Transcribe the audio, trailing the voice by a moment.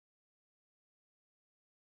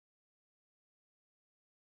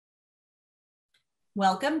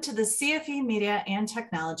Welcome to the CFE Media and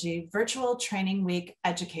Technology Virtual Training Week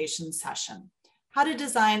Education Session, How to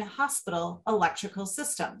Design Hospital Electrical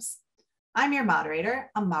Systems. I'm your moderator,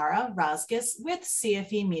 Amara Rozgis with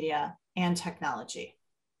CFE Media and Technology.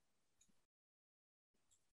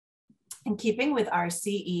 In keeping with our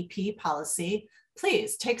CEP policy,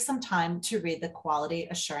 please take some time to read the quality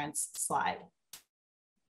assurance slide.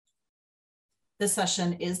 This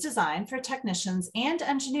session is designed for technicians and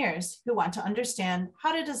engineers who want to understand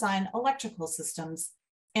how to design electrical systems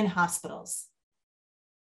in hospitals.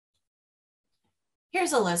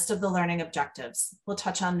 Here's a list of the learning objectives. We'll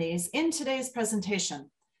touch on these in today's presentation.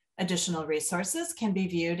 Additional resources can be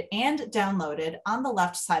viewed and downloaded on the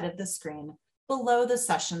left side of the screen below the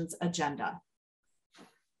session's agenda.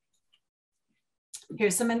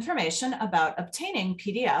 Here's some information about obtaining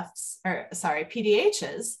PDHs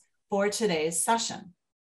for today's session.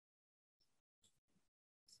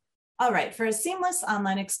 All right, for a seamless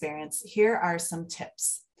online experience, here are some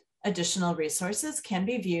tips. Additional resources can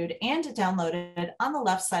be viewed and downloaded on the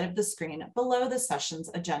left side of the screen below the session's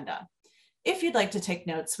agenda. If you'd like to take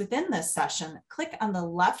notes within this session, click on the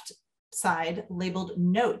left side labeled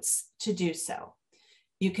Notes to do so.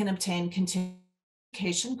 You can obtain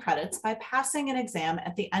continuation credits by passing an exam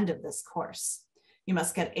at the end of this course. You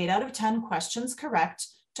must get 8 out of 10 questions correct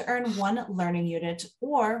to earn 1 learning unit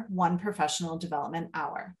or 1 professional development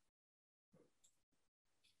hour.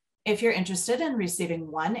 If you're interested in receiving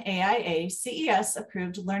 1 AIA CES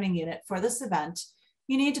approved learning unit for this event,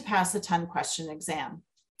 you need to pass a 10-question exam.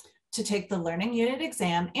 To take the learning unit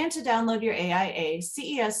exam and to download your AIA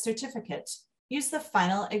CES certificate, use the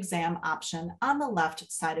final exam option on the left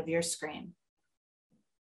side of your screen.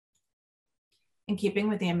 In keeping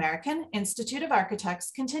with the American Institute of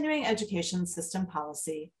Architects Continuing Education System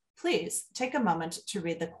Policy, please take a moment to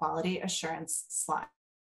read the quality assurance slide.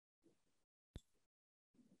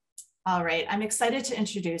 All right, I'm excited to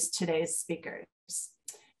introduce today's speakers.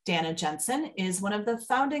 Dana Jensen is one of the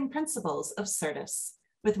founding principals of Certus.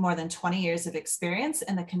 With more than 20 years of experience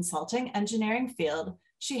in the consulting engineering field,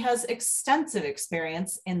 she has extensive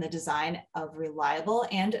experience in the design of reliable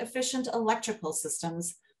and efficient electrical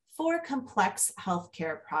systems for complex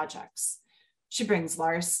healthcare projects. She brings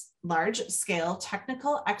large-scale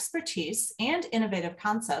technical expertise and innovative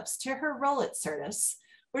concepts to her role at Certus,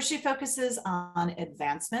 where she focuses on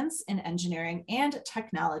advancements in engineering and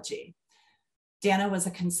technology. Dana was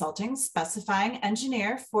a consulting specifying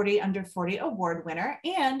engineer 40 under 40 award winner,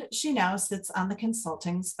 and she now sits on the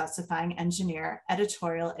consulting specifying engineer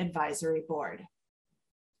editorial advisory board.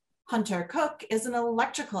 Hunter Cook is an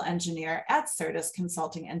electrical engineer at Certus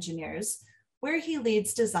Consulting Engineers, where he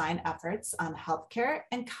leads design efforts on healthcare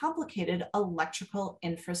and complicated electrical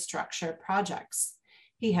infrastructure projects.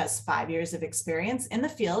 He has 5 years of experience in the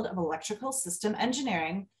field of electrical system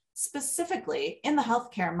engineering, specifically in the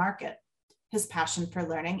healthcare market. His passion for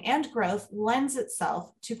learning and growth lends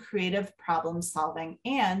itself to creative problem solving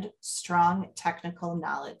and strong technical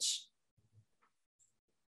knowledge.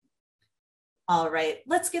 All right,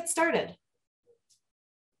 let's get started.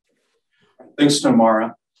 Thanks,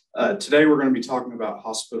 Tamara. Today we're going to be talking about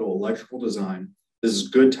hospital electrical design. This is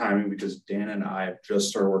good timing because Dana and I have just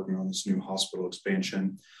started working on this new hospital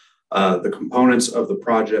expansion. The components of the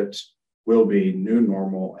project will be new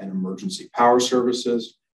normal and emergency power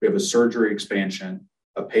services. We have a surgery expansion,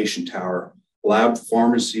 a patient tower, lab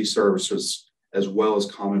pharmacy services, as well as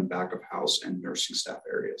common back of house and nursing staff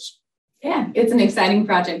areas. Yeah, it's an exciting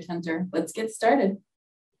project, Hunter. Let's get started.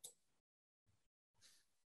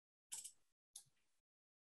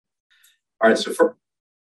 All right,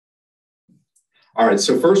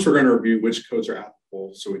 so first we're going to review which codes are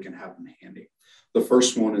applicable so we can have them handy. The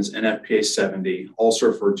first one is NFPA 70, also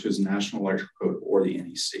referred to as National Electrical Code or the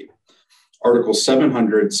NEC. Articles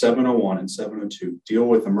 700, 701, and 702 deal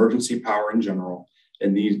with emergency power in general,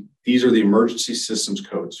 and these are the emergency systems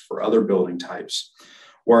codes for other building types.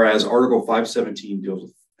 Whereas Article 517 deals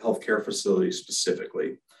with healthcare facilities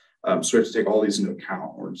specifically. So we have to take all these into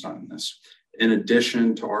account when we're designing this. In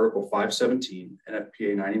addition to Article 517,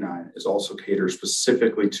 NFPA 99 is also catered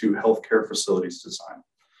specifically to healthcare facilities design.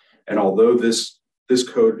 And although this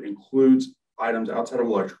code includes items outside of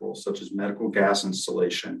electrical, such as medical gas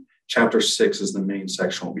installation, Chapter 6 is the main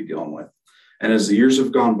section we'll be dealing with. And as the years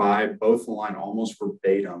have gone by, both align almost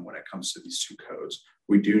verbatim when it comes to these two codes.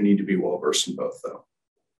 We do need to be well versed in both though.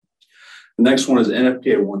 The next one is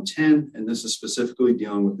NFPA 110, and this is specifically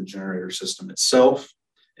dealing with the generator system itself,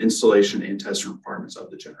 installation and testing requirements of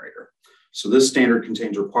the generator. So this standard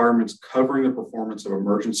contains requirements covering the performance of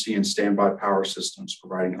emergency and standby power systems,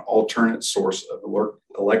 providing an alternate source of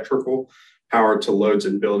electrical power to loads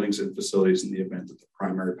in buildings and facilities in the event that the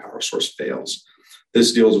primary power source fails.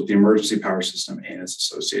 This deals with the emergency power system and its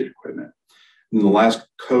associated equipment. And the last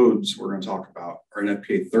codes we're going to talk about are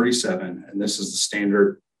NFPA 37, and this is the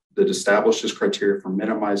standard that establishes criteria for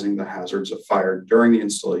minimizing the hazards of fire during the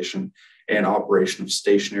installation and operation of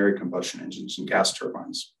stationary combustion engines and gas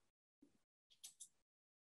turbines.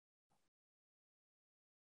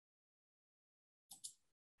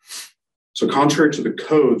 So contrary to the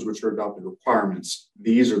codes, which are adopted requirements,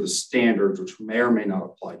 these are the standards which may or may not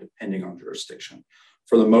apply depending on jurisdiction.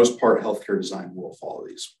 For the most part, healthcare design will follow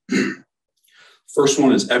these. First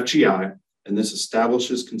one is FGI, and this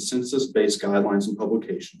establishes consensus-based guidelines and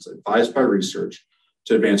publications advised by research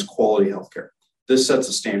to advance quality healthcare. This sets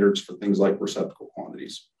the standards for things like receptacle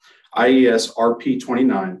quantities. IES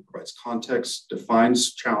RP29 provides context,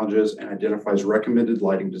 defines challenges, and identifies recommended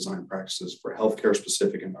lighting design practices for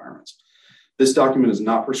healthcare-specific environments. This document is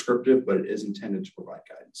not prescriptive, but it is intended to provide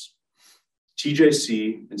guidance.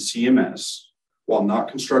 TJC and CMS, while not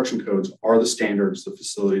construction codes, are the standards the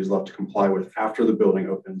facility is left to comply with after the building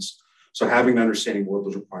opens. So having an understanding of what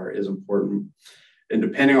those require is important. And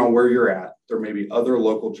depending on where you're at, there may be other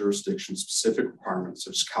local jurisdiction-specific requirements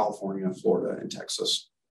such as California, Florida, and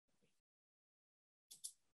Texas.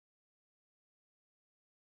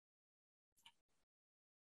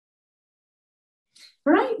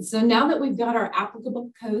 All right, so now that we've got our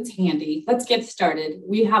applicable codes handy, let's get started.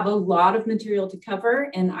 We have a lot of material to cover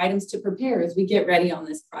and items to prepare as we get ready on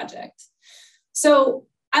this project. So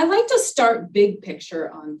I like to start big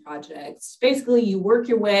picture on projects. Basically, you work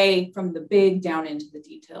your way from the big down into the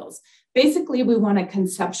details. Basically, we want to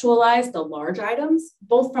conceptualize the large items,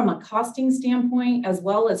 both from a costing standpoint as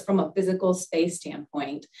well as from a physical space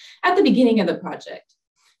standpoint at the beginning of the project.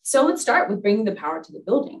 So let's start with bringing the power to the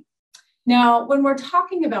building. Now, when we're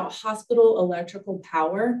talking about hospital electrical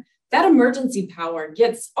power, that emergency power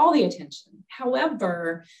gets all the attention.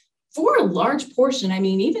 However, for a large portion, I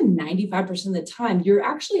mean, even 95% of the time, you're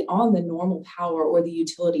actually on the normal power or the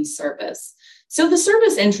utility service. So the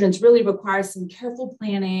service entrance really requires some careful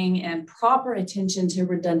planning and proper attention to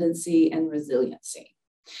redundancy and resiliency.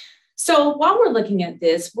 So while we're looking at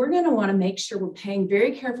this, we're going to want to make sure we're paying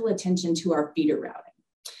very careful attention to our feeder routing.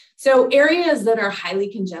 So areas that are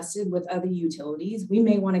highly congested with other utilities, we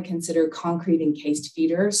may want to consider concrete encased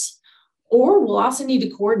feeders, or we'll also need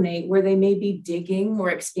to coordinate where they may be digging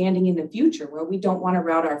or expanding in the future, where we don't want to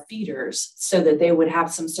route our feeders so that they would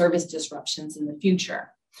have some service disruptions in the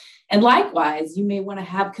future. And likewise, you may want to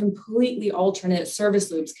have completely alternate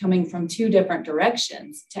service loops coming from two different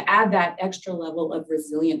directions to add that extra level of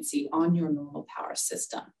resiliency on your normal power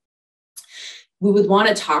system. We would want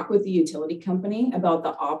to talk with the utility company about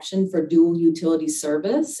the option for dual utility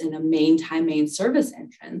service in a main time main service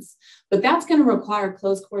entrance, but that's going to require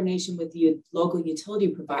close coordination with the local utility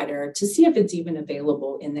provider to see if it's even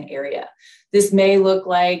available in the area. This may look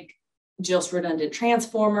like just redundant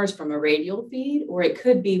transformers from a radial feed, or it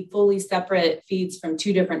could be fully separate feeds from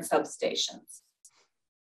two different substations.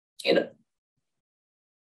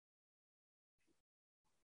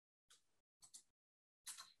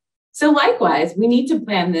 So likewise, we need to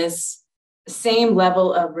plan this same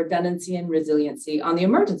level of redundancy and resiliency on the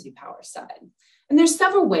emergency power side. And there's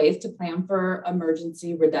several ways to plan for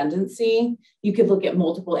emergency redundancy. You could look at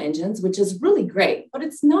multiple engines, which is really great, but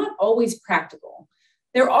it's not always practical.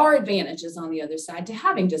 There are advantages on the other side to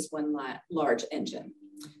having just one large engine.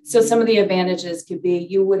 So some of the advantages could be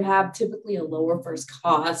you would have typically a lower first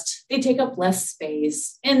cost, they take up less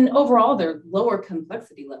space, and overall they're lower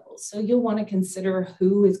complexity levels. So you'll want to consider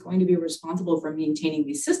who is going to be responsible for maintaining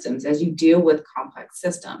these systems as you deal with complex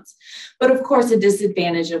systems. But of course, a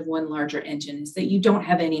disadvantage of one larger engine is that you don't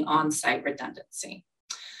have any on-site redundancy.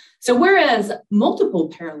 So whereas multiple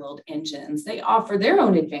paralleled engines, they offer their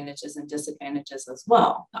own advantages and disadvantages as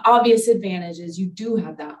well. The obvious advantage is you do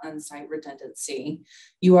have that on-site redundancy.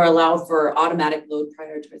 You are allowed for automatic load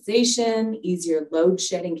prioritization, easier load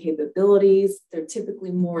shedding capabilities. They're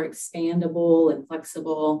typically more expandable and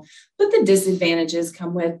flexible, but the disadvantages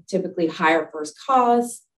come with typically higher first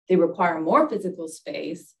costs. They require more physical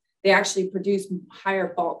space. They actually produce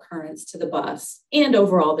higher fault currents to the bus, and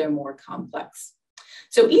overall they're more complex.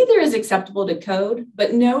 So either is acceptable to code,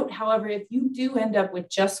 but note, however, if you do end up with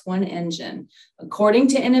just one engine, according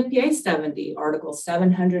to NFPA 70, Article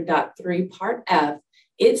 700.3, Part F,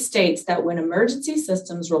 it states that when emergency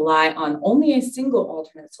systems rely on only a single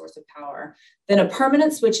alternate source of power, then a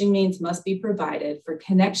permanent switching means must be provided for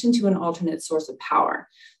connection to an alternate source of power.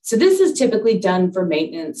 So this is typically done for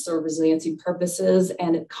maintenance or resiliency purposes,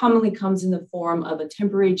 and it commonly comes in the form of a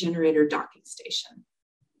temporary generator docking station.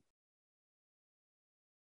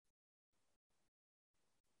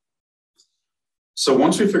 So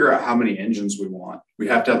once we figure out how many engines we want, we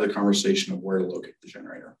have to have the conversation of where to locate the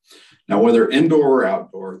generator. Now, whether indoor or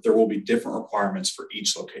outdoor, there will be different requirements for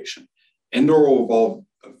each location. Indoor will involve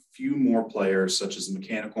a few more players, such as the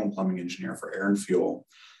mechanical and plumbing engineer for air and fuel.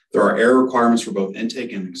 There are air requirements for both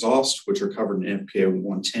intake and exhaust, which are covered in NFPA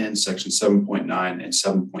 110, section 7.9 and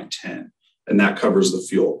 7.10, and that covers the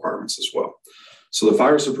fuel requirements as well. So the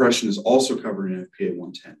fire suppression is also covered in NFPA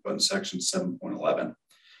 110, but in section 7.11.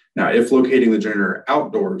 Now, if locating the generator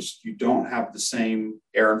outdoors, you don't have the same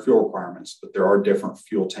air and fuel requirements, but there are different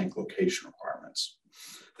fuel tank location requirements.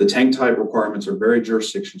 The tank type requirements are very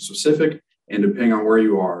jurisdiction specific, and depending on where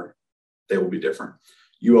you are, they will be different.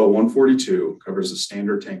 UL 142 covers the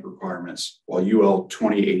standard tank requirements, while UL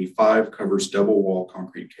 2085 covers double wall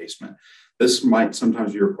concrete casement. This might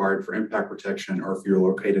sometimes be required for impact protection or if you're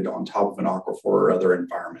located on top of an aquifer or other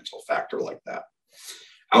environmental factor like that.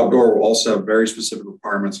 Outdoor will also have very specific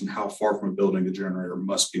requirements on how far from a building the generator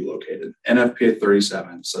must be located. NFPA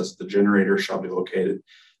 37 says the generator shall be located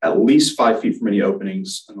at least 5 feet from any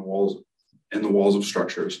openings in the walls of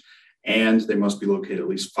structures, and they must be located at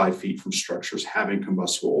least 5 feet from structures having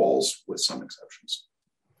combustible walls, with some exceptions.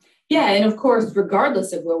 Yeah, and of course,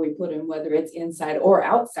 regardless of where we put them, whether it's inside or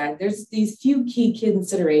outside, there's these few key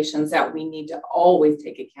considerations that we need to always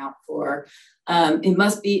take account for. It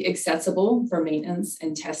must be accessible for maintenance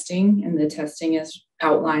and testing, and the testing is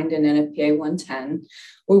outlined in NFPA 110.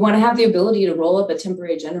 We want to have the ability to roll up a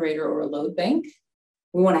temporary generator or a load bank.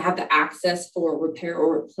 We want to have the access for repair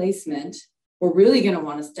or replacement. We're really going to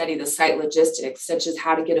want to study the site logistics, such as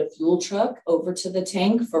how to get a fuel truck over to the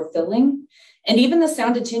tank for filling. And even the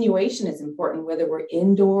sound attenuation is important, whether we're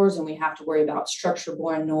indoors and we have to worry about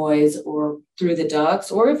structure-borne noise or through the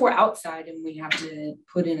ducts, or if we're outside and we have to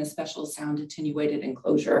put in a special sound attenuated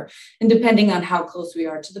enclosure, and depending on how close we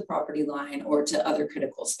are to the property line or to other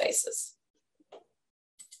critical spaces.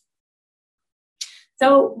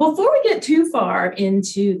 So before we get too far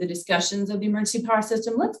into the discussions of the emergency power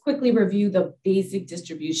system, let's quickly review the basic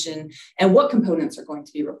distribution and what components are going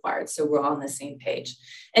to be required so we're all on the same page.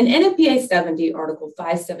 And NFPA 70, Article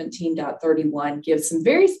 517.31 gives some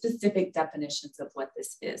very specific definitions of what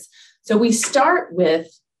this is. So we start with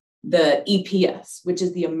the EPS, which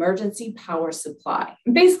is the emergency power supply.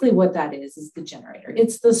 And basically what that is the generator.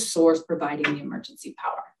 It's the source providing the emergency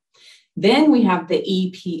power. Then we have the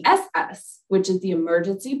EPSS, which is the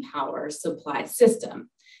emergency power supply system.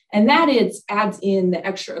 And that adds in the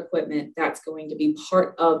extra equipment that's going to be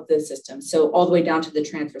part of the system. So all the way down to the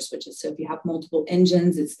transfer switches. So if you have multiple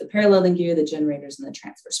engines, it's the paralleling gear, the generators, and the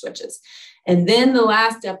transfer switches. And then the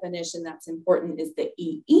last definition that's important is the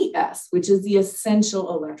EES, which is the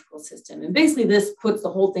essential electrical system. And basically this puts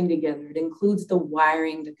the whole thing together. It includes the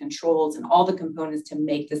wiring, the controls, and all the components to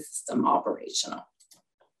make the system operational.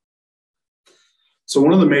 So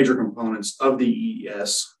one of the major components of the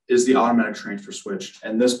EES is the automatic transfer switch,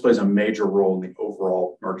 and this plays a major role in the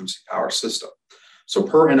overall emergency power system. So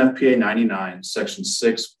per NFPA 99, section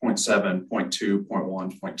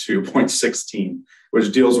 6.7.2.1.2.16,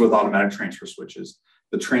 which deals with automatic transfer switches,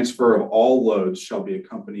 the transfer of all loads shall be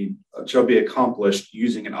accomplished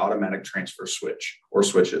using an automatic transfer switch or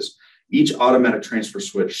switches. Each automatic transfer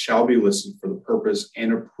switch shall be listed for the purpose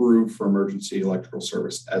and approved for emergency electrical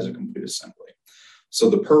service as a complete assembly. So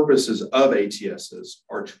the purposes of ATSs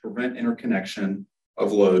are to prevent interconnection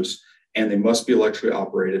of loads, and they must be electrically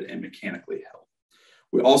operated and mechanically held.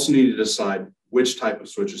 We also need to decide which type of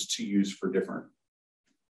switches to use for different.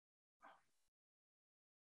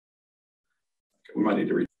 Okay, we might need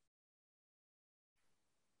to read.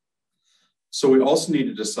 So we also need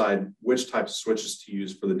to decide which types of switches to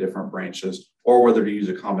use for the different branches, or whether to use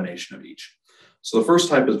a combination of each. So the first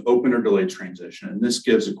type is open or delayed transition, and this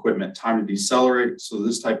gives equipment time to decelerate. So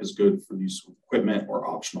this type is good for use of equipment or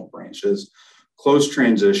optional branches. Closed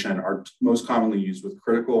transition are most commonly used with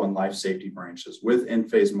critical and life safety branches with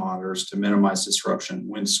in-phase monitors to minimize disruption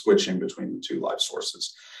when switching between the two life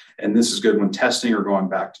sources. And this is good when testing or going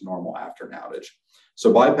back to normal after an outage.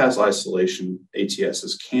 So bypass isolation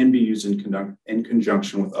ATSs can be used in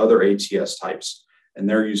conjunction with other ATS types, and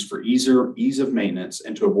they're used for ease of maintenance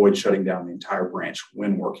and to avoid shutting down the entire branch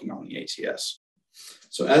when working on the ATS.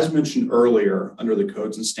 So as mentioned earlier, under the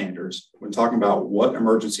codes and standards, when talking about what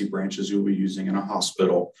emergency branches you'll be using in a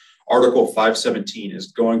hospital, Article 517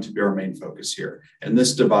 is going to be our main focus here. And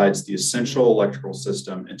this divides the essential electrical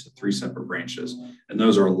system into 3 separate branches. And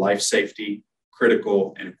those are life safety,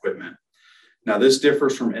 critical, and equipment. Now, this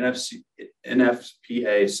differs from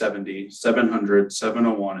NFPA 70, 700,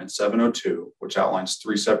 701, and 702, which outlines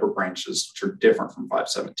 3 separate branches, which are different from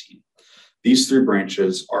 517. These 3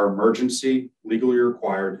 branches are emergency, legally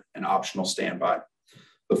required, and optional standby.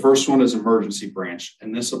 The first one is emergency branch,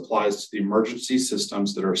 and this applies to the emergency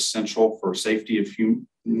systems that are essential for safety of human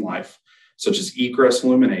life, such as egress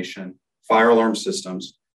illumination, fire alarm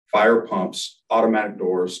systems, fire pumps, automatic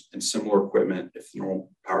doors, and similar equipment if the normal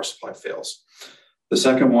power supply fails. The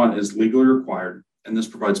second one is legally required, and this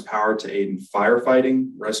provides power to aid in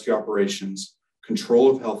firefighting, rescue operations, control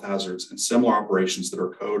of health hazards, and similar operations that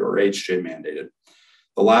are code or HJ mandated.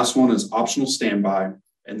 The last one is optional standby,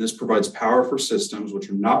 and this provides power for systems which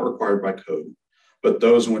are not required by code, but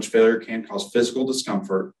those in which failure can cause physical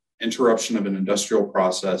discomfort, interruption of an industrial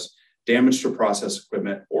process, damage to process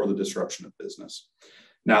equipment, or the disruption of business.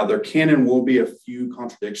 Now, there can and will be a few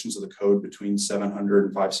contradictions of the code between 700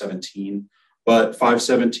 and 517, but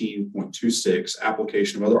 517.26,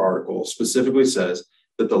 application of other articles, specifically says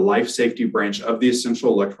that the life safety branch of the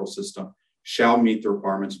essential electrical system shall meet the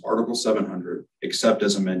requirements of Article 700, except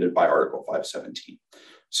as amended by Article 517.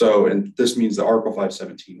 So, and this means that Article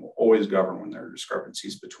 517 will always govern when there are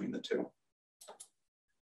discrepancies between the two.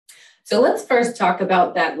 So let's first talk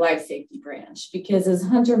about that life safety branch, because as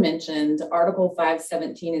Hunter mentioned, Article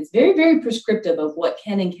 517 is very, very prescriptive of what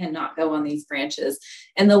can and cannot go on these branches.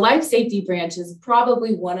 And the life safety branch is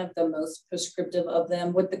probably one of the most prescriptive of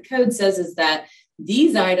them. What the code says is that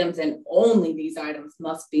these items and only these items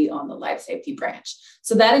must be on the life safety branch.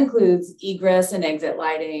 So that includes egress and exit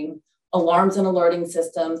lighting, alarms and alerting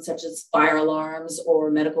systems such as fire alarms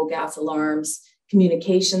or medical gas alarms,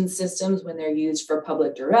 communication systems when they're used for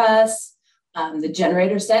public duress. The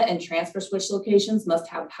generator set and transfer switch locations must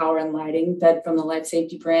have power and lighting fed from the life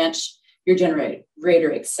safety branch. Your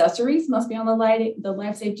generator accessories must be on the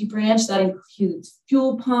life safety branch. That includes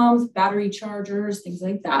fuel pumps, battery chargers, things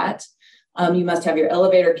like that. You must have your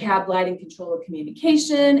elevator cab lighting, control of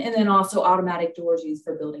communication, and then also automatic doors used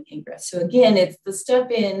for building ingress. So again, it's the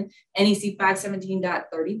stuff in NEC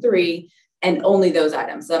 517.33 and only those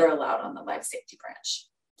items that are allowed on the life safety branch.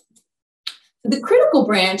 The critical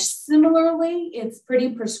branch, similarly, it's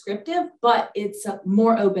pretty prescriptive, but it's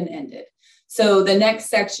more open-ended. So the next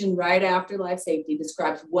section right after life safety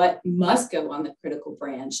describes what must go on the critical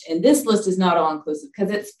branch. And this list is not all inclusive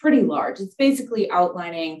because it's pretty large. It's basically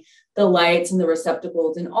outlining the lights and the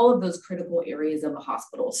receptacles and all of those critical areas of a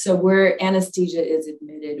hospital. So where anesthesia is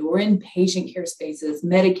admitted, or in patient care spaces,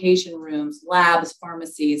 medication rooms, labs,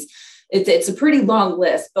 pharmacies. It's a pretty long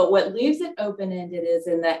list, but what leaves it open-ended is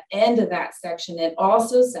in the end of that section, it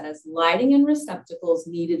also says lighting and receptacles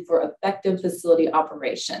needed for effective facility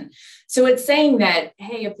operation. So it's saying that,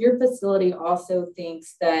 hey, if your facility also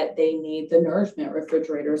thinks that they need the nourishment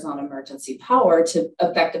refrigerators on emergency power to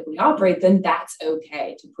effectively operate, then that's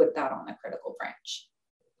okay to put that on the critical branch.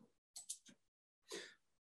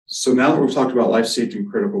 So now that we've talked about life safety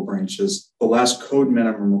and critical branches, the last code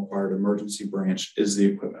minimum required emergency branch is the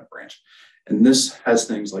equipment branch. And this has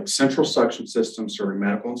things like central suction systems serving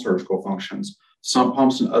medical and surgical functions, sump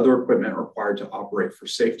pumps and other equipment required to operate for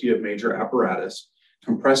safety of major apparatus,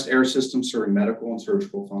 compressed air systems serving medical and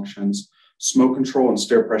surgical functions, smoke control and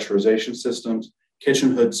stair pressurization systems,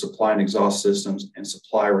 kitchen hood supply and exhaust systems, and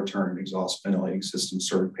supply return and exhaust ventilating systems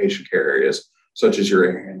serving patient care areas, such as your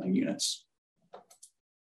air handling units.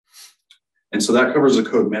 And so that covers the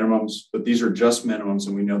code minimums, but these are just minimums,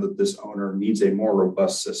 and we know that this owner needs a more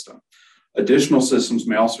robust system. Additional systems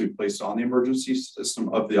may also be placed on the emergency system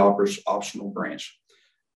of the optional branch.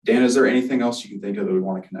 Dan, is there anything else you can think of that we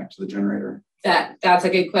want to connect to the generator? That's a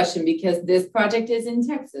good question, because this project is in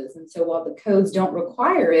Texas. And so while the codes don't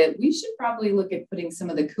require it, we should probably look at putting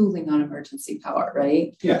some of the cooling on emergency power,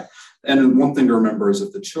 right? Yeah. And one thing to remember is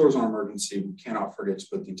if the chiller's on emergency, we cannot forget to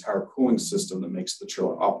put the entire cooling system that makes the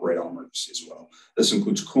chiller operate on emergency as well. This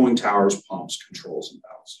includes cooling towers, pumps, controls, and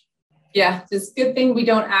valves. Yeah, it's a good thing we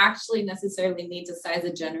don't actually necessarily need to size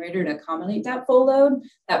a generator to accommodate that full load.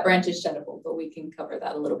 That branch is sheddable, but we can cover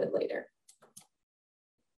that a little bit later.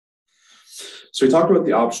 So we talked about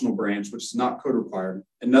the optional branch, which is not code required.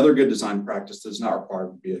 Another good design practice that is not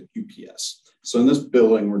required would be a UPS. So in this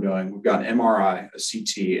building we've got an MRI, a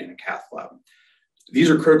CT, and a cath lab. These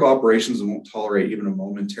are critical operations and won't tolerate even a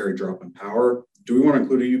momentary drop in power. Do we want to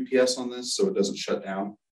include a UPS on this so it doesn't shut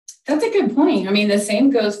down? That's a good point. I mean, the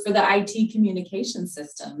same goes for the IT communication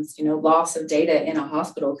systems. You know, loss of data in a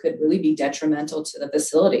hospital could really be detrimental to the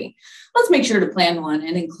facility. Let's make sure to plan one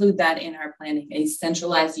and include that in our planning, a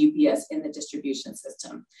centralized UPS in the distribution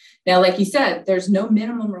system. Now, like you said, there's no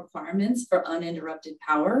minimum requirements for uninterrupted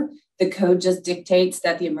power. The code just dictates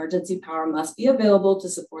that the emergency power must be available to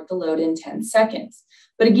support the load in 10 seconds.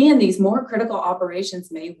 But again, these more critical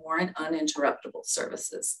operations may warrant uninterruptible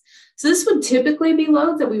services. So this would typically be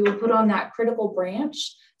loads that we would put on that critical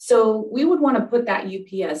branch. So we would want to put that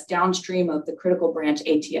UPS downstream of the critical branch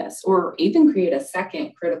ATS, or even create a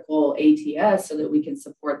second critical ATS so that we can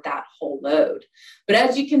support that whole load. But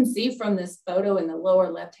as you can see from this photo in the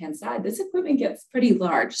lower left-hand side, this equipment gets pretty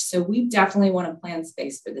large. So we definitely want to plan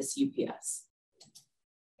space for this UPS.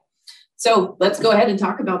 So let's go ahead and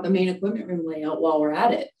talk about the main equipment room layout while we're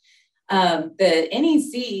at it. The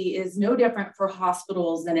NEC is no different for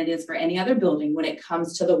hospitals than it is for any other building when it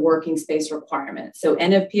comes to the working space requirements. So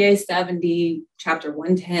NFPA 70, chapter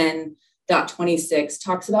 110.26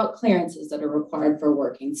 talks about clearances that are required for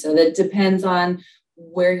working. So that depends on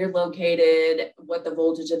where you're located, what the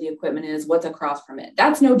voltage of the equipment is, what's across from it.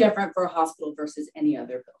 That's no different for a hospital versus any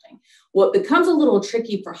other building. What becomes a little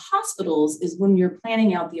tricky for hospitals is when you're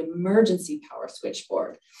planning out the emergency power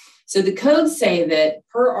switchboard. So the codes say that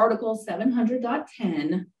per Article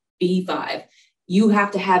 700.10 B5, you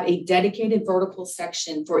have to have a dedicated vertical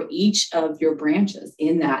section for each of your branches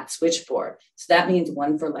in that switchboard. So that means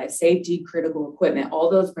one for life safety, critical equipment, all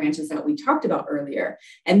those branches that we talked about earlier.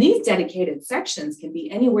 And these dedicated sections can be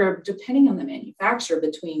anywhere, depending on the manufacturer,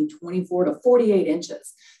 between 24 to 48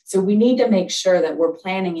 inches. So we need to make sure that we're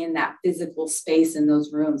planning in that physical space in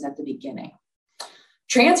those rooms at the beginning.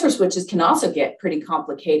 Transfer switches can also get pretty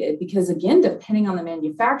complicated because, again, depending on the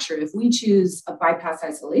manufacturer, if we choose a bypass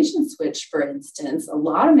isolation switch, for instance, a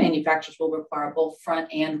lot of manufacturers will require both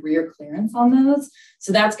front and rear clearance on those.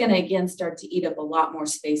 So that's going to, again, start to eat up a lot more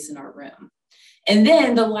space in our room. And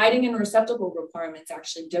then the lighting and receptacle requirements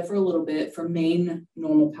actually differ a little bit for main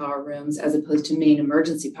normal power rooms as opposed to main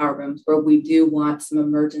emergency power rooms, where we do want some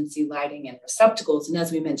emergency lighting and receptacles. And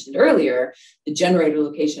as we mentioned earlier, the generator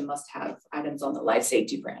location must have items on the life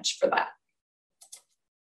safety branch for that.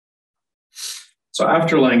 So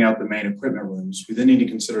after laying out the main equipment rooms, we then need to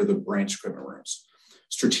consider the branch equipment rooms.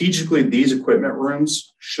 Strategically, these equipment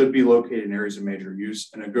rooms should be located in areas of major use,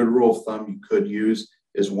 and a good rule of thumb you could use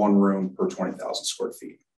is one room per 20,000 square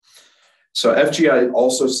feet. So FGI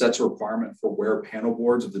also sets a requirement for where panel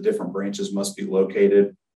boards of the different branches must be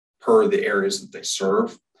located per the areas that they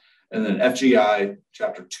serve. And then FGI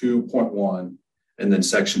chapter 2.1 and then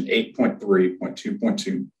section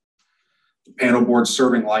 8.3.2.2. The panel boards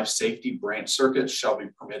serving life safety branch circuits shall be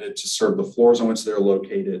permitted to serve the floors on which they're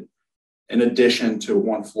located, in addition to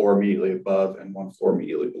one floor immediately above and one floor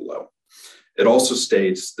immediately below. It also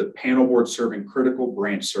states that panel boards serving critical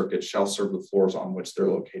branch circuits shall serve the floors on which they're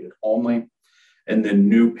located only, and then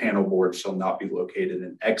new panel boards shall not be located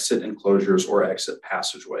in exit enclosures or exit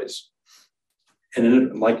passageways. And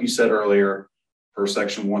then, like you said earlier, per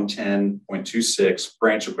section 110.26,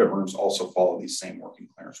 branch equipment rooms also follow these same working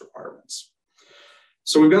clearance requirements.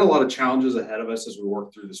 So we've got a lot of challenges ahead of us as we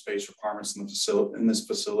work through the space requirements in this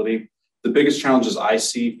facility. The biggest challenges I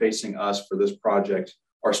see facing us for this project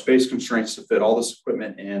are space constraints to fit all this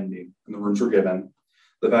equipment in the rooms we're given,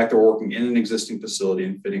 the fact that we're working in an existing facility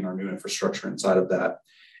and fitting our new infrastructure inside of that.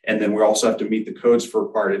 And then we also have to meet the codes for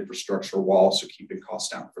required infrastructure while also keeping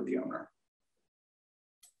costs down for the owner.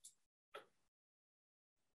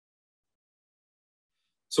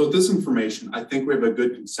 So with this information, I think we have a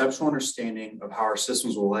good conceptual understanding of how our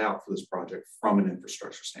systems will lay out for this project from an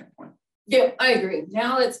infrastructure standpoint. Yeah, I agree.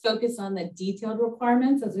 Now let's focus on the detailed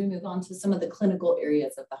requirements as we move on to some of the clinical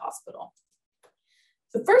areas of the hospital.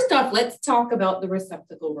 So first off, let's talk about the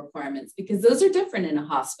receptacle requirements because those are different in a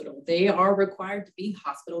hospital. They are required to be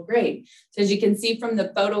hospital grade. So as you can see from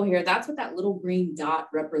the photo here, that's what that little green dot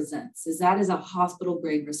represents, is that is a hospital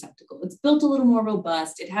grade receptacle. It's built a little more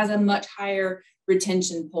robust. It has a much higher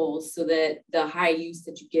retention poles so that the high use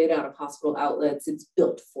that you get out of hospital outlets, it's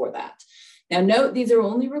built for that. Now note, these are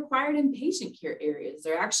only required in patient care areas.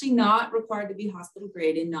 They're actually not required to be hospital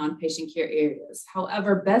grade in non-patient care areas.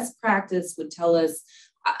 However, best practice would tell us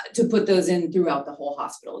to put those in throughout the whole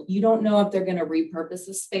hospital. You don't know if they're going to repurpose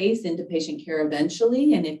the space into patient care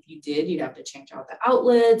eventually. And if you did, you'd have to change out the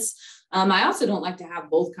outlets. I also don't like to have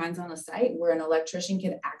both kinds on a site where an electrician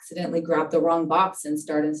could accidentally grab the wrong box and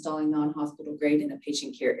start installing non-hospital grade in a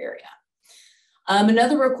patient care area.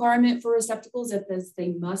 Another requirement for receptacles is they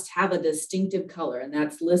must have a distinctive color, and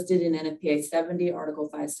that's listed in NFPA 70, Article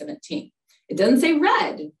 517. It doesn't say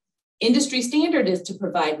red. Industry standard is to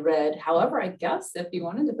provide red. However, I guess if you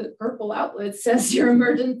wanted to put purple outlets as your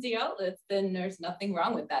emergency outlets, then there's nothing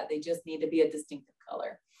wrong with that. They just need to be a distinctive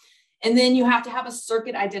color. And then you have to have a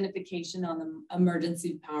circuit identification on the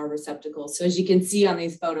emergency power receptacle. So as you can see on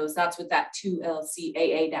these photos, that's what that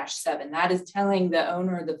 2LCAA-7, that is telling the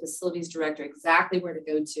owner or the facilities director exactly where to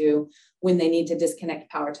go to when they need to disconnect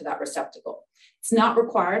power to that receptacle. It's not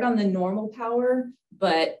required on the normal power,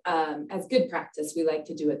 but as good practice, we like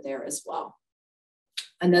to do it there as well.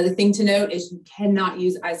 Another thing to note is you cannot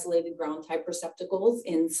use isolated ground type receptacles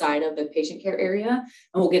inside of a patient care area.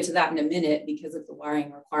 And we'll get to that in a minute because of the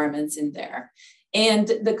wiring requirements in there. And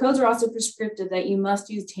the codes are also prescriptive that you must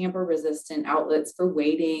use tamper resistant outlets for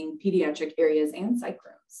waiting, pediatric areas, and psych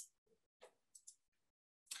rooms.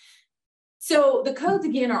 So the codes,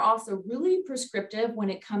 again, are also really prescriptive when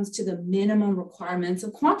it comes to the minimum requirements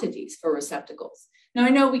of quantities for receptacles. Now, I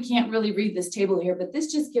know we can't really read this table here, but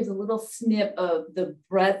this just gives a little snip of the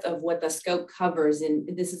breadth of what the scope covers.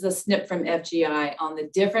 And this is a snip from FGI on the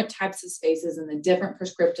different types of spaces and the different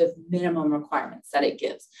prescriptive minimum requirements that it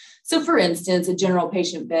gives. So for instance, a general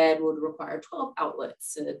patient bed would require 12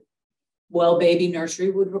 outlets. A well baby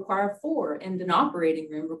nursery would require 4, and an operating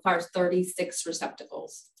room requires 36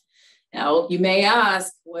 receptacles. Now, you may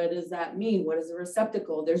ask, what does that mean? What is a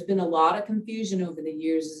receptacle? There's been a lot of confusion over the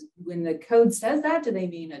years. When the code says that, do they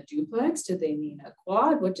mean a duplex? Do they mean a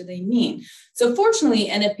quad? What do they mean? So fortunately,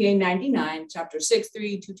 NFPA 99, chapter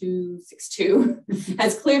 632262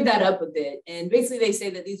 has cleared that up a bit. And basically they say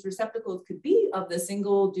that these receptacles could be of the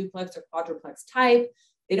single, duplex, or quadruplex type.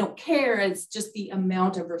 They don't care, it's just the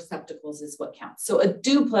amount of receptacles is what counts. So a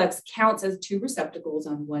duplex counts as 2 receptacles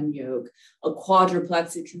on 1 yoke. A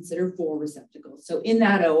quadruplex is considered 4 receptacles. So in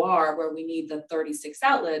that OR where we need the 36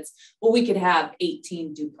 outlets, well, we could have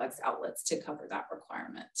 18 duplex outlets to cover that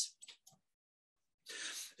requirement.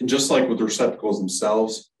 And just like with the receptacles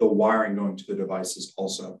themselves, the wiring going to the devices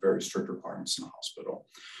also have very strict requirements in the hospital.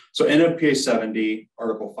 So NFPA 70,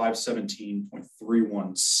 Article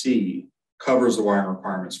 517.31C, covers the wiring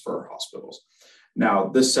requirements for our hospitals. Now,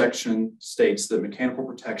 this section states that mechanical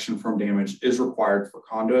protection from damage is required for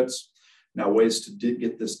conduits. Now, ways to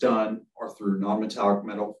get this done are through non-metallic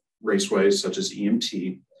metal raceways, such as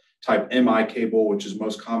EMT, type MI cable, which is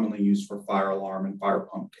most commonly used for fire alarm and fire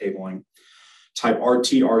pump cabling, type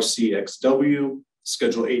RTRC-XW,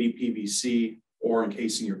 Schedule 80 PVC, or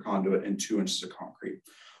encasing your conduit in 2 inches of concrete.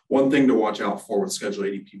 One thing to watch out for with Schedule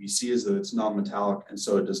 80 PVC is that it's non-metallic, and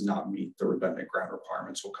so it does not meet the redundant ground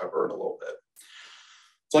requirements. We'll cover it a little bit.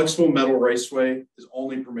 Flexible metal raceway is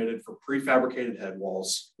only permitted for prefabricated head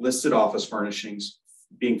walls, listed office furnishings,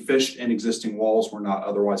 being fished in existing walls were not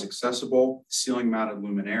otherwise accessible, ceiling mounted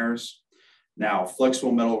luminaires. Now,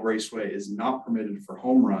 flexible metal raceway is not permitted for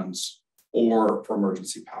home runs or for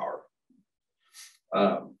emergency power.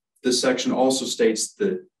 This section also states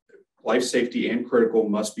that life safety and critical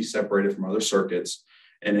must be separated from other circuits,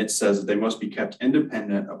 and it says that they must be kept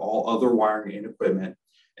independent of all other wiring and equipment,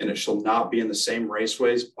 and it shall not be in the same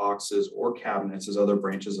raceways, boxes, or cabinets as other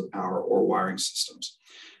branches of power or wiring systems.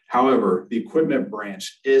 However, the equipment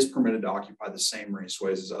branch is permitted to occupy the same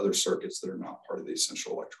raceways as other circuits that are not part of the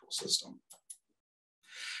essential electrical system.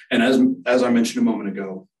 And as I mentioned a moment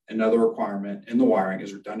ago, another requirement in the wiring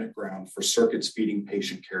is redundant ground for circuits feeding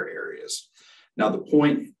patient care areas. Now, the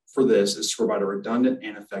point for this is to provide a redundant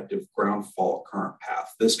and effective ground fault current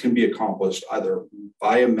path. This can be accomplished either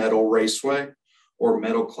via metal raceway or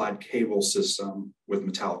metal clad cable system with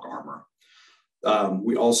metallic armor.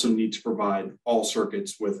 We also need to provide all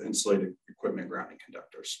circuits with insulated equipment grounding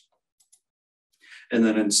conductors. And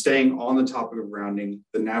then in staying on the topic of grounding,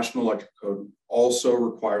 the National Electrical Code also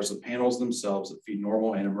requires the panels themselves that feed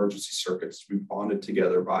normal and emergency circuits to be bonded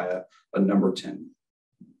together via a number 10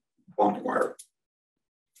 bonding wire.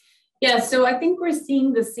 Yeah, so I think we're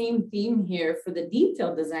seeing the same theme here for the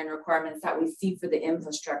detailed design requirements that we see for the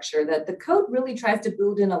infrastructure, that the code really tries to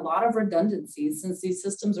build in a lot of redundancies since these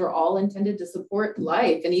systems are all intended to support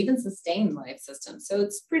life and even sustain life systems. So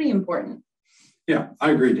it's pretty important. Yeah, I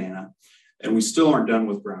agree, Dana. And we still aren't done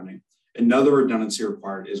with grounding. Another redundancy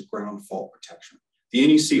required is ground fault protection. The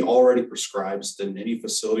NEC already prescribes that in any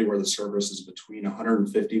facility where the service is between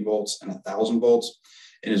 150 volts and 1,000 volts,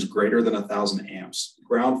 and is greater than 1,000 amps,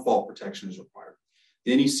 ground fault protection is required.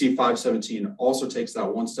 The NEC 517 also takes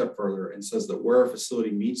that one step further and says that where a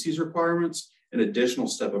facility meets these requirements, an additional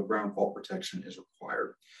step of ground fault protection is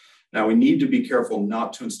required. Now, we need to be careful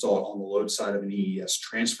not to install it on the load side of an EES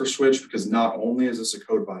transfer switch, because not only is this a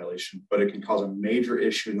code violation, but it can cause a major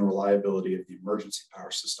issue in the reliability of the emergency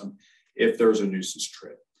power system if there's a nuisance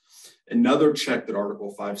trip. Another check that Article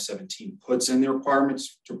 517 puts in the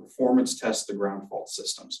requirements to performance test the ground fault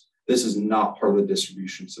systems. This is not part of the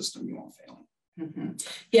distribution system you want failing. Mm-hmm.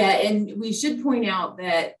 Yeah, and we should point out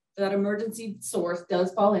that that emergency source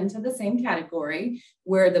does fall into the same category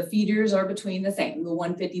where the feeders are between the same, the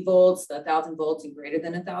 150 volts, the 1,000 volts, and greater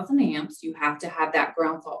than 1,000 amps. You have to have that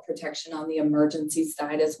ground fault protection on the emergency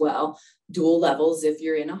side as well, dual levels if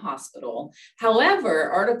you're in a hospital.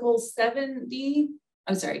 However,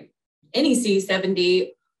 NEC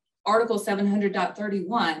 70 Article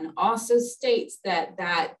 700.31 also states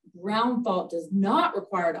that ground fault does not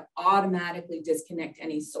require to automatically disconnect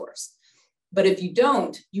any source. But if you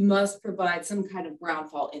don't, you must provide some kind of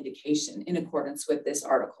ground fault indication in accordance with this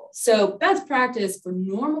article. So best practice for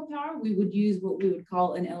normal power, we would use what we would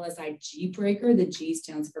call an LSI-G breaker. The G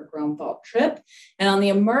stands for ground fault trip. And on the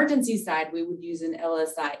emergency side, we would use an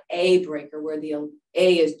LSI-A breaker where the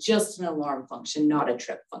A is just an alarm function, not a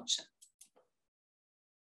trip function.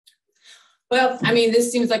 Well, I mean,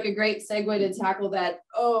 this seems like a great segue to tackle that,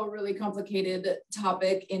 really complicated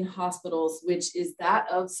topic in hospitals, which is that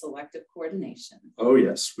of selective coordination. Oh,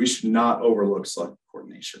 yes, we should not overlook selective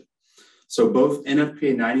coordination. So both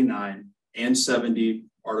NFPA 99 and 70,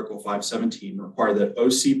 Article 517, require that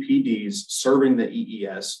OCPDs serving the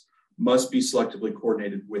EES must be selectively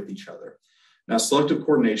coordinated with each other. Now, selective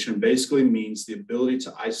coordination basically means the ability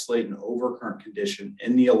to isolate an overcurrent condition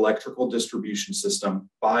in the electrical distribution system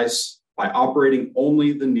by operating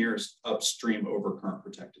only the nearest upstream overcurrent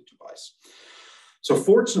protected device. So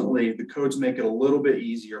fortunately, the codes make it a little bit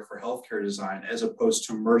easier for healthcare design as opposed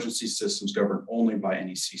to emergency systems governed only by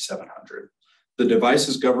NEC 700. The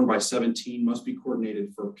devices governed by 17 must be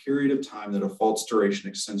coordinated for a period of time that a fault's duration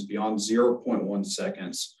extends beyond 0.1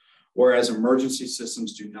 seconds, whereas emergency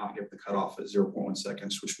systems do not get the cutoff at 0.1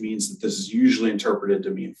 seconds, which means that this is usually interpreted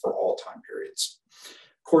to mean for all time periods.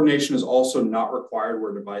 Coordination is also not required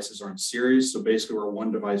where devices are in series. So basically where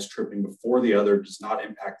one device tripping before the other does not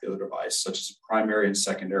impact the other device, such as primary and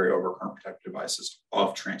secondary overcurrent protected devices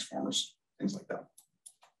off transformers, things like that.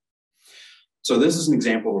 So this is an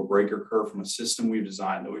example of a breaker curve from a system we've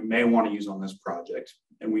designed that we may want to use on this project.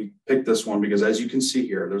 And we picked this one because as you can see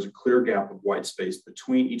here, there's a clear gap of white space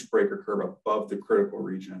between each breaker curve above the critical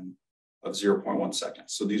region of 0.1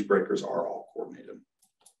 seconds. So these breakers are all coordinated.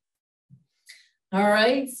 All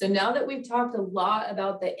right, so now that we've talked a lot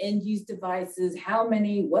about the end-use devices,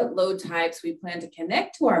 what load types we plan to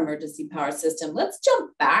connect to our emergency power system, let's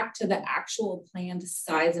jump back to the actual planned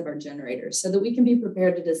size of our generators so that we can be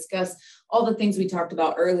prepared to discuss all the things we talked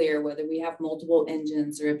about earlier, whether we have multiple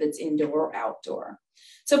engines or if it's indoor or outdoor.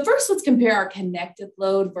 So first, let's compare our connected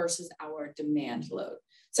load versus our demand load.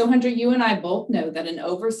 So Hunter, you and I both know that an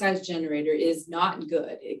oversized generator is not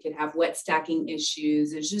good. It could have wet stacking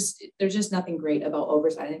issues. There's just nothing great about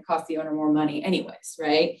oversized. It costs the owner more money anyways,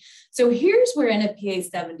 right? So here's where NFPA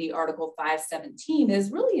 70 Article 517 is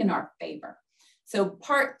really in our favor. So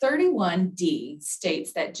Part 31D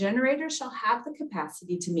states that generators shall have the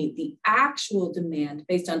capacity to meet the actual demand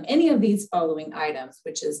based on any of these following items,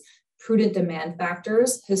 which is prudent demand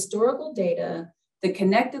factors, historical data, the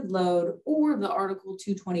connected load, or the Article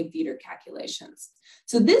 220 feeder calculations.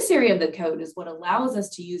 So this area of the code is what allows us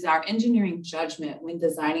to use our engineering judgment when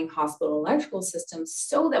designing hospital electrical systems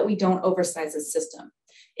so that we don't oversize the system.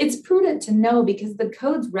 It's prudent to know because the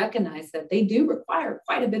codes recognize that they do require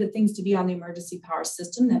quite a bit of things to be on the emergency power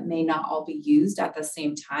system that may not all be used at the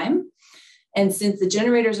same time. And since the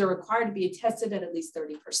generators are required to be tested at least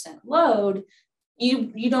 30% load,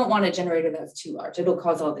 you don't want a generator that's too large. It'll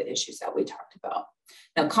cause all the issues that we talked about.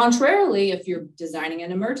 Now, contrarily, if you're designing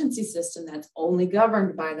an emergency system that's only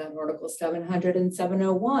governed by the Article 700 and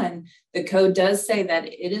 701, the code does say that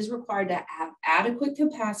it is required to have adequate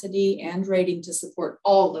capacity and rating to support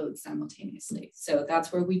all loads simultaneously. So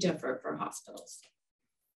that's where we differ for hospitals.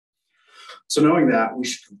 So knowing that, we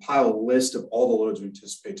should compile a list of all the loads we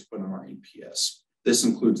anticipate to put on our EPS. This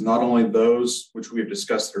includes not only those which we have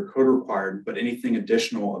discussed that are code required, but anything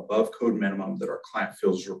additional above code minimum that our client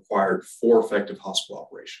feels is required for effective hospital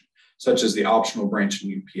operation, such as the optional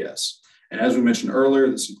branching UPS. And as we mentioned earlier,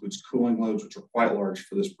 this includes cooling loads, which are quite large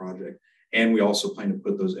for this project. And we also plan to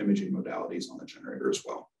put those imaging modalities on the generator as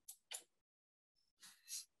well.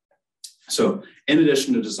 So in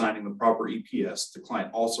addition to designing the proper EPS, the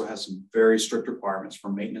client also has some very strict requirements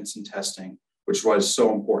for maintenance and testing, which is why it's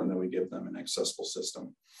so important that we give them an accessible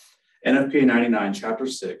system. NFPA 99, Chapter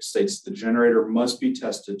 6 states the generator must be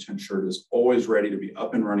tested to ensure it is always ready to be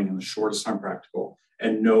up and running in the shortest time practical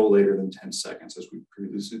and no later than 10 seconds, as we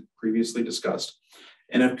previously discussed.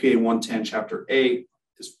 NFPA 110, Chapter 8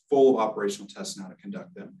 is full of operational tests on how to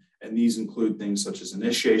conduct them. And these include things such as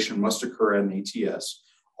initiation must occur at an ATS.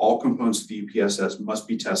 All components of the UPSS must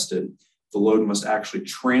be tested. The load must actually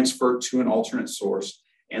transfer to an alternate source,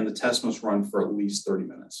 and the test must run for at least 30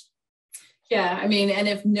 minutes. Yeah, I mean, and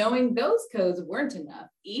if knowing those codes weren't enough,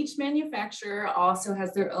 each manufacturer also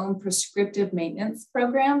has their own prescriptive maintenance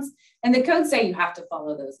programs, and the codes say you have to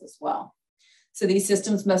follow those as well. So these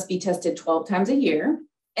systems must be tested 12 times a year.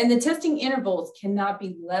 And the testing intervals cannot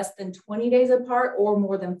be less than 20 days apart or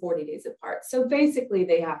more than 40 days apart. So basically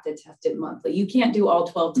they have to test it monthly. You can't do all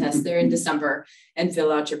 12 tests there in December and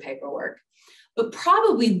fill out your paperwork. But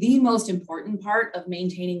probably the most important part of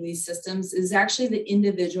maintaining these systems is actually the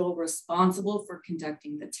individual responsible for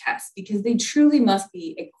conducting the test, because they truly must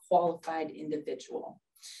be a qualified individual.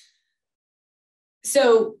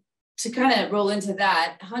 So to kind of roll into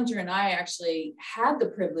that, Hunter and I actually had the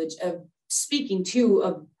privilege of speaking to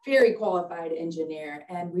a very qualified engineer,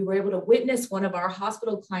 and we were able to witness one of our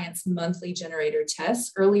hospital clients' monthly generator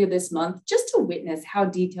tests earlier this month, just to witness how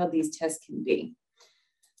detailed these tests can be.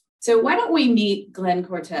 So why don't we meet Glenn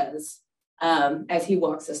Cortez as he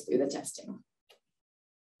walks us through the testing.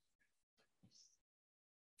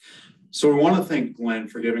 So we want to thank Glenn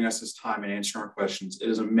for giving us his time and answering our questions. It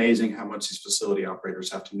is amazing how much these facility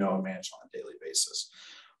operators have to know and manage on a daily basis.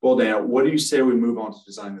 Well, Dana, what do you say we move on to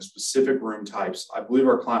design the specific room types? I believe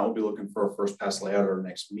our client will be looking for a first pass layout at our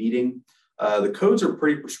next meeting. The codes are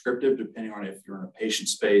pretty prescriptive depending on if you're in a patient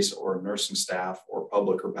space or a nursing staff or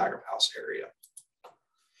public or back of house area.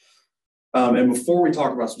 And before we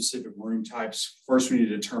talk about specific room types, first we need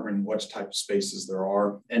to determine what type of spaces there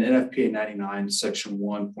are. And NFPA 99 section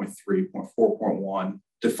 1.3.4.1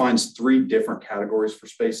 defines 3 different categories for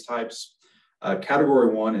space types.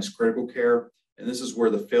 Category 1 is critical care. And this is where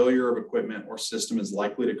the failure of equipment or system is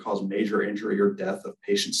likely to cause major injury or death of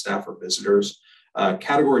patient, staff, or visitors.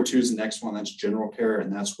 Category 2 is the next one, that's general care.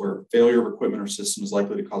 And that's where failure of equipment or system is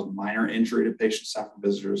likely to cause minor injury to patient, staff, or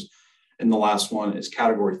visitors. And the last one is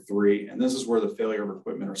category 3. And this is where the failure of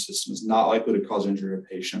equipment or system is not likely to cause injury to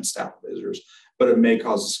patients, staff, or visitors, but it may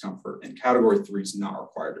cause discomfort. And category 3 is not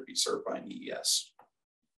required to be served by an EES.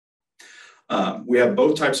 We have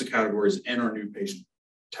both types of categories in our new patient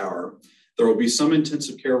tower. There will be some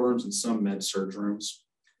intensive care rooms and some med-surg rooms.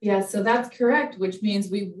 Yeah, so that's correct, which means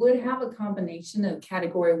we would have a combination of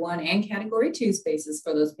category 1 and category 2 spaces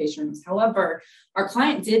for those patient rooms. However, our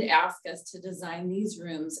client did ask us to design these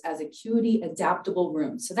rooms as acuity adaptable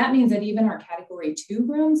rooms. So that means that even our category 2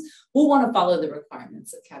 rooms will want to follow the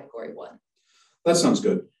requirements of category 1. That sounds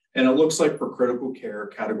good. And it looks like for critical care,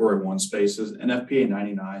 category 1 spaces, NFPA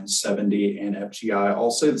 99, 70, and FGI all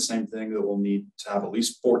say the same thing, that we'll need to have at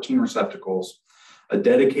least 14 receptacles, a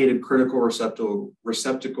dedicated critical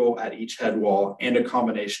receptacle at each head wall, and a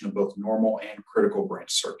combination of both normal and critical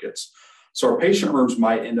branch circuits. So our patient rooms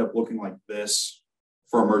might end up looking like this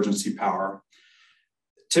for emergency power.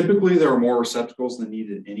 Typically, there are more receptacles than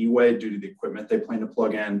needed anyway due to the equipment they plan to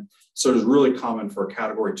plug in. So it is really common for a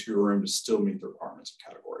category 2 room to still meet the requirements of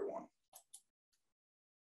category 1.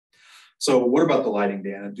 So what about the lighting,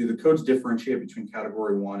 Dana? Do the codes differentiate between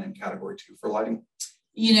category 1 and category 2 for lighting?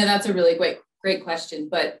 You know, that's a really great question,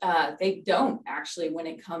 but they don't actually when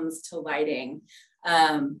it comes to lighting.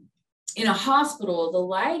 In a hospital, the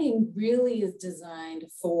lighting really is designed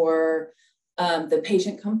for the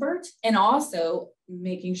patient comfort and also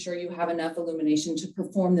making sure you have enough illumination to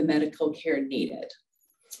perform the medical care needed.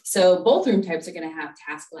 So both room types are going to have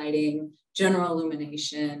task lighting, general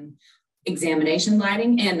illumination, examination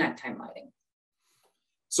lighting, and nighttime lighting.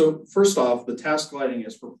 So first off, the task lighting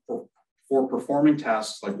is for performing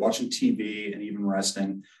tasks like watching TV and even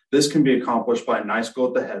resting. This can be accomplished by a nice glow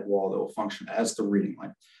at the head wall that will function as the reading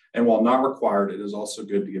light. And while not required, it is also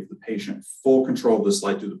good to give the patient full control of this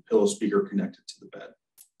light through the pillow speaker connected to the bed.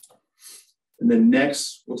 And then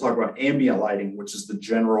next, we'll talk about ambient lighting, which is the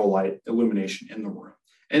general light illumination in the room.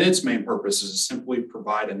 And its main purpose is to simply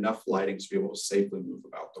provide enough lighting to be able to safely move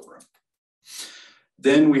about the room.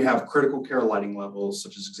 Then we have critical care lighting levels,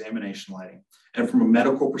 such as examination lighting. And from a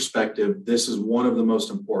medical perspective, this is one of the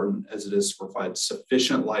most important, as it is to provide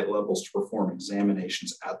sufficient light levels to perform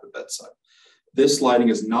examinations at the bedside. This lighting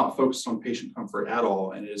is not focused on patient comfort at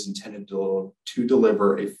all, and it is intended to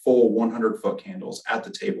deliver a full 100-foot candles at the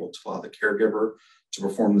table to allow the caregiver to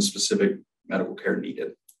perform the specific medical care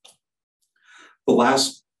needed. The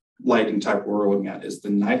last lighting type we're looking at is the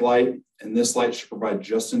night light, and this light should provide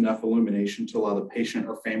just enough illumination to allow the patient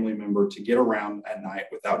or family member to get around at night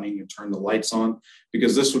without needing to turn the lights on,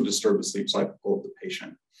 because this would disturb the sleep cycle of the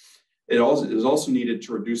patient. It is also needed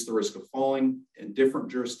to reduce the risk of falling, and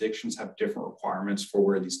different jurisdictions have different requirements for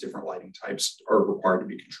where these different lighting types are required to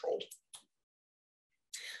be controlled.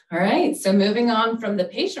 All right, so moving on from the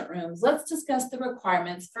patient rooms, let's discuss the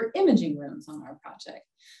requirements for imaging rooms on our project.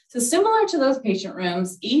 So similar to those patient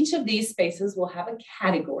rooms, each of these spaces will have a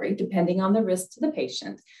category depending on the risk to the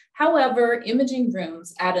patient. However, imaging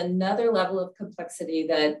rooms add another level of complexity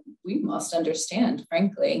that we must understand,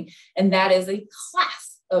 frankly, and that is a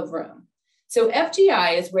class of room. So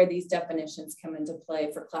FGI is where these definitions come into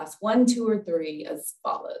play for class 1, 2, or 3 as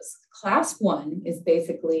follows. Class 1 is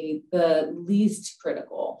basically the least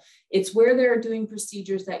critical. It's where they're doing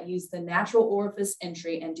procedures that use the natural orifice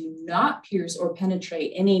entry and do not pierce or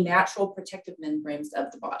penetrate any natural protective membranes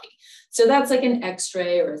of the body. So that's like an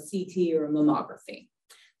X-ray or a CT or a mammography.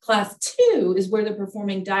 Class 2 is where they're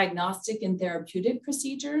performing diagnostic and therapeutic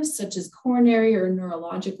procedures such as coronary or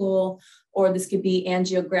neurological, or this could be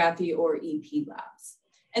angiography or EP labs.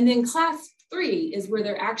 And then class 3 is where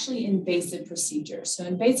they're actually invasive procedures. So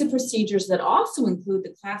invasive procedures that also include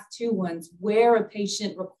the class 2 ones where a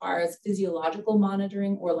patient requires physiological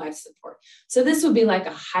monitoring or life support. So this would be like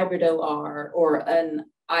a hybrid OR or an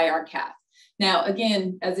IR cath. Now,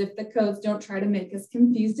 again, as if the codes don't try to make us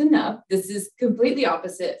confused enough, this is completely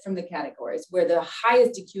opposite from the categories, where the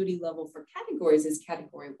highest acuity level for categories is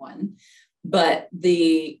category 1, but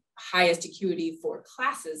the highest acuity for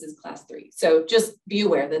classes is class 3. So just be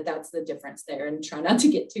aware that that's the difference there and try not to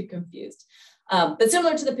get too confused. But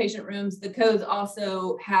similar to the patient rooms, the codes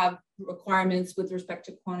also have requirements with respect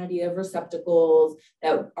to quantity of receptacles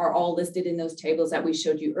that are all listed in those tables that we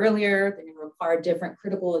showed you earlier. They require different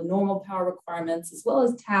critical and normal power requirements, as well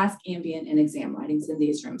as task, ambient, and exam lightings in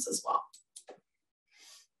these rooms as well.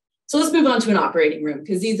 So let's move on to an operating room,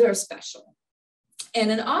 because these are special. And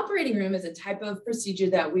an operating room is a type of procedure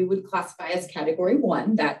that we would classify as category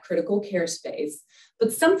 1, that critical care space.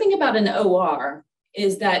 But something about an OR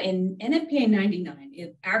is that in NFPA 99,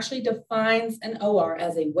 it actually defines an OR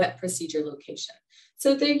as a wet procedure location.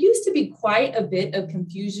 So there used to be quite a bit of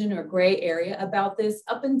confusion or gray area about this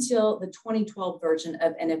up until the 2012 version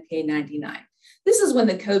of NFPA 99. This is when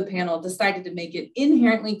the code panel decided to make it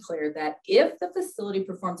inherently clear that if the facility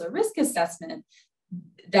performs a risk assessment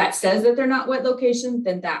that says that they're not wet locations,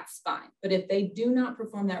 then that's fine. But if they do not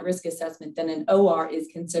perform that risk assessment, then an OR is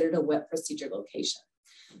considered a wet procedure location.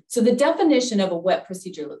 So the definition of a wet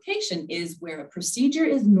procedure location is where a procedure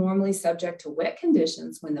is normally subject to wet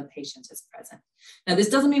conditions when the patient is present. Now, this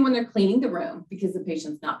doesn't mean when they're cleaning the room because the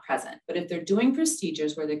patient's not present, but if they're doing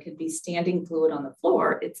procedures where there could be standing fluid on the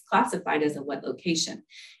floor, it's classified as a wet location.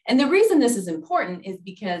 And the reason this is important is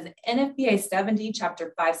because NFPA 70,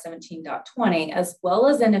 chapter 517.20, as well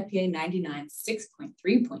as NFPA 99,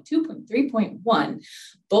 6.3.2.3.1,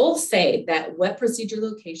 both say that wet procedure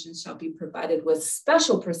locations shall be provided with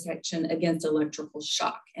special protection against electrical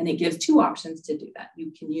shock. And it gives 2 options to do that.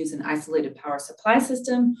 You can use an isolated power supply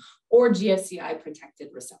system or GFCI protected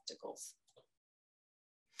receptacles.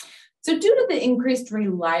 So due to the increased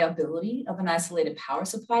reliability of an isolated power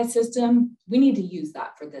supply system, we need to use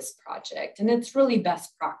that for this project. And it's really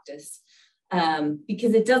best practice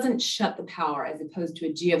because it doesn't shut the power as opposed to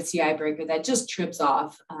a GFCI breaker that just trips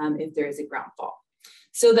off if there is a ground fault.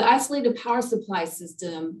 So the isolated power supply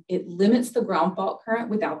system, it limits the ground fault current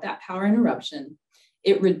without that power interruption.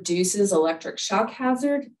 It reduces electric shock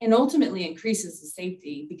hazard and ultimately increases the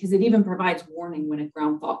safety because it even provides warning when a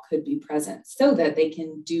ground fault could be present so that they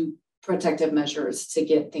can do protective measures to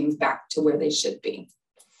get things back to where they should be.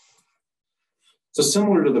 So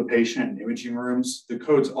similar to the patient and imaging rooms, the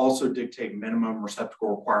codes also dictate minimum receptacle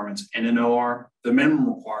requirements in an OR. The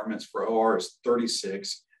minimum requirements for OR is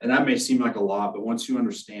 36. And that may seem like a lot, but once you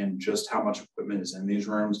understand just how much equipment is in these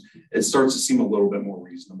rooms, it starts to seem a little bit more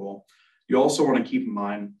reasonable. You also want to keep in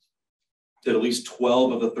mind that at least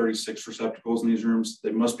 12 of the 36 receptacles in these rooms, they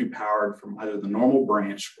must be powered from either the normal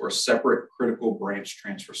branch or a separate critical branch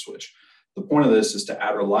transfer switch. The point of this is to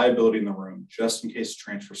add reliability in the room, just in case the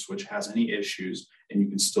transfer switch has any issues and you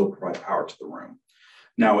can still provide power to the room.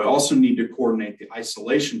 Now, we also need to coordinate the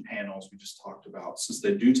isolation panels we just talked about. Since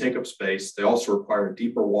they do take up space, they also require a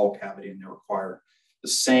deeper wall cavity and they require the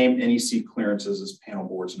same NEC clearances as panel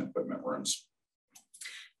boards and equipment rooms.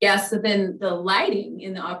 Yes, so then the lighting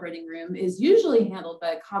in the operating room is usually handled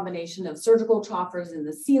by a combination of surgical choppers in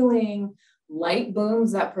the ceiling, light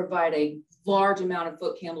booms that provide a large amount of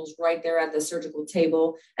foot candles right there at the surgical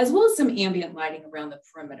table, as well as some ambient lighting around the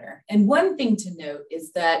perimeter. And one thing to note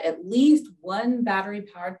is that at least one battery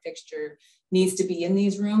powered fixture needs to be in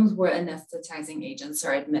these rooms where anesthetizing agents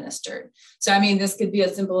are administered. So, I mean, this could be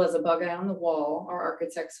as simple as a bug eye on the wall. Our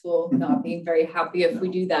architects will not be very happy if we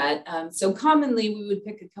do that. So commonly we would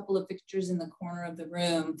pick a couple of fixtures in the corner of the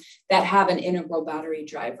room that have an integral battery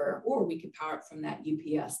driver, or we could power it from that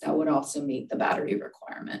UPS that would also meet the battery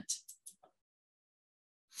requirement.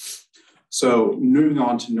 So moving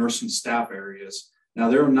on to nurse and staff areas. Now,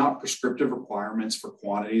 there are not prescriptive requirements for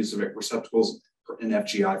quantities of receptacles in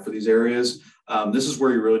FGI for these areas. This is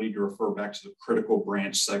where you really need to refer back to the critical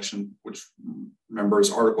branch section, which remember is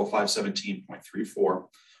Article 517.34.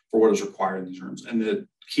 for what is required in these rooms. And the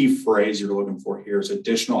key phrase you're looking for here is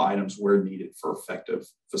additional items where needed for effective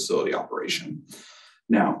facility operation.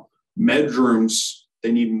 Now, med rooms,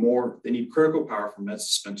 they need critical power for med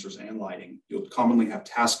dispensers and lighting. You'll commonly have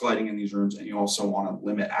task lighting in these rooms, and you also want to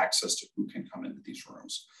limit access to who can come into these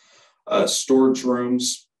rooms. Storage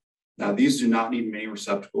rooms, now these do not need main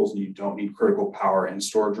receptacles, and you don't need critical power in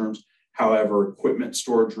storage rooms. However, equipment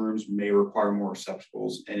storage rooms may require more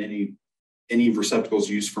receptacles, and any receptacles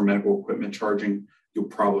used for medical equipment charging, you'll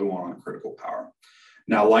probably want on critical power.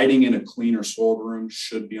 Now, lighting in a clean or soiled room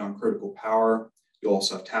should be on critical power. You'll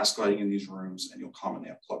also have task lighting in these rooms, and you'll commonly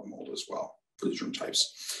have plug mold as well for these room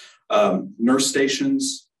types. Nurse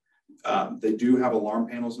stations, they do have alarm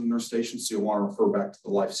panels in nurse stations, so you'll want to refer back to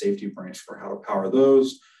the life safety branch for how to power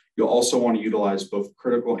those. You'll also want to utilize both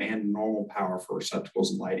critical and normal power for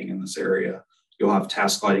receptacles and lighting in this area. You'll have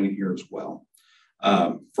task lighting in here as well.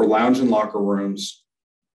 For lounge and locker rooms,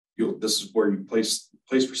 this is where you place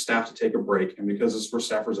for staff to take a break. And because this is where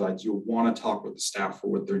staff resides, you'll want to talk with the staff for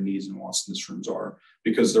what their needs and wants in these rooms are,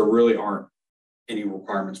 because there really aren't any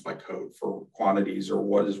requirements by code for quantities or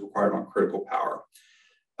what is required on critical power.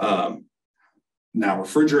 Now,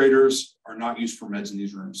 refrigerators are not used for meds in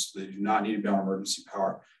these rooms. So they do not need to be on emergency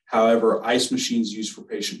power. However, ice machines used for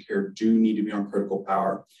patient care do need to be on critical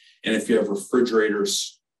power. And if you have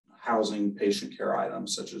refrigerators housing patient care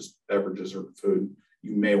items such as beverages or food,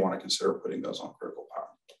 you may want to consider putting those on critical power.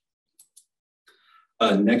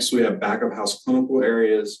 Next, we have back of house clinical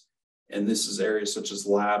areas. And this is areas such as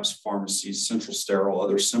labs, pharmacies, central sterile,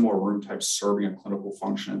 other similar room types serving a clinical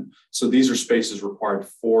function. So these are spaces required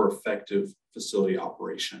for effective facility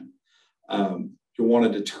operation. You'll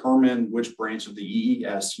want to determine which branch of the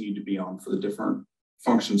EES you need to be on for the different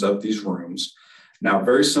functions of these rooms. Now,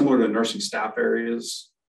 very similar to nursing staff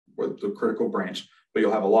areas with the critical branch, but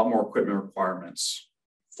you'll have a lot more equipment requirements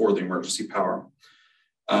for the emergency power.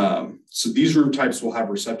 So these room types will have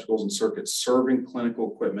receptacles and circuits serving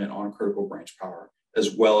clinical equipment on critical branch power,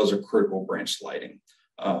 as well as a critical branch lighting.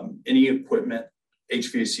 Any equipment,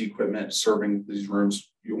 HVAC equipment serving these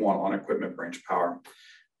rooms, you want on equipment branch power.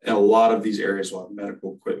 And a lot of these areas will have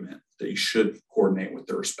medical equipment that you should coordinate with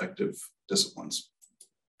their respective disciplines.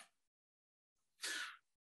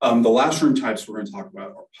 The last room types we're going to talk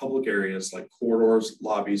about are public areas like corridors,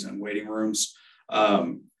 lobbies, and waiting rooms.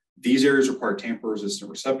 These areas require tamper-resistant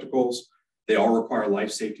receptacles. They all require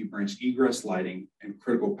life safety branch egress lighting, and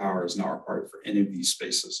critical power is not required for any of these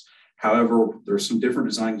spaces. However, there are some different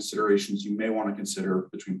design considerations you may want to consider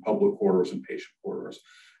between public corridors and patient corridors.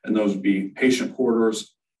 And those would be patient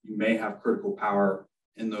corridors. You may have critical power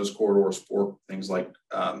in those corridors for things like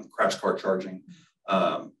crash cart charging.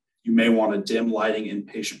 You may want to dim lighting in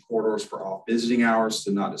patient corridors for off visiting hours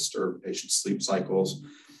to not disturb patient sleep cycles.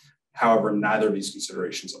 However, neither of these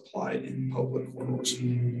considerations apply in public corridors.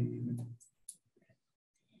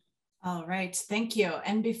 All right, thank you.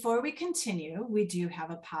 And before we continue, we do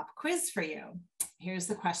have a pop quiz for you. Here's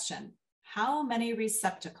the question. How many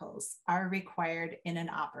receptacles are required in an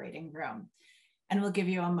operating room? And we'll give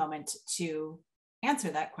you a moment to answer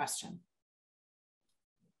that question.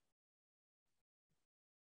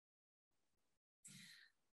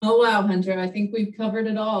 Oh, wow, Hunter, I think we've covered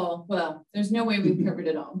it all. Well, there's no way we've covered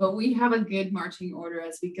it all, but we have a good marching order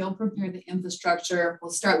as we go prepare the infrastructure. We'll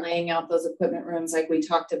start laying out those equipment rooms like we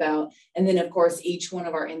talked about. And then of course, each one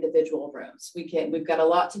of our individual rooms. We've got a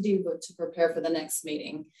lot to do to prepare for the next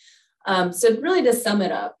meeting. So really to sum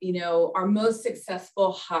it up, our most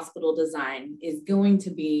successful hospital design is going to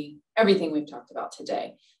be everything we've talked about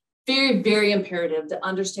today. Very, very imperative to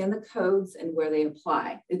understand the codes and where they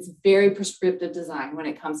apply. It's very prescriptive design when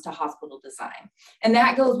it comes to hospital design. And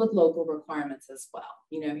that goes with local requirements as well.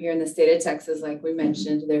 Here in the state of Texas, like we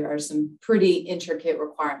mentioned, there are some pretty intricate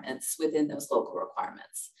requirements within those local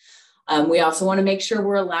requirements. We also want to make sure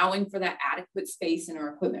we're allowing for that adequate space in our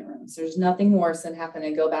equipment rooms. There's nothing worse than having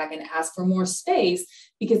to go back and ask for more space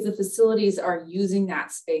because the facilities are using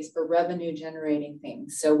that space for revenue generating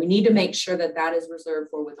things. So we need to make sure that that is reserved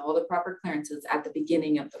for with all the proper clearances at the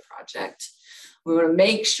beginning of the project. We want to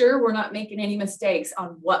make sure we're not making any mistakes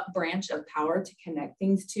on what branch of power to connect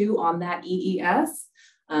things to on that EES.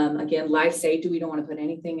 Again, life safety, we don't want to put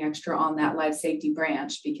anything extra on that life safety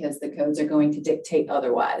branch because the codes are going to dictate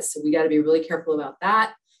otherwise. So we got to be really careful about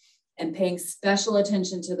that and paying special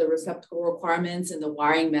attention to the receptacle requirements and the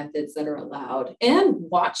wiring methods that are allowed and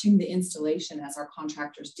watching the installation as our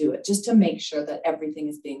contractors do it, just to make sure that everything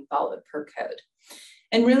is being followed per code.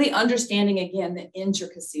 And really understanding, again, the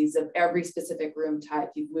intricacies of every specific room type.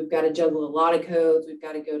 We've got to juggle a lot of codes. We've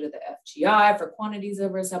got to go to the FGI for quantities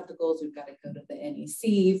of receptacles. We've got to go to the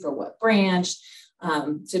NEC for what branch.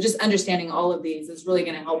 So just understanding all of these is really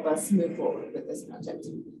going to help us move forward with this project.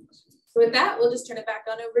 So with that, we'll just turn it back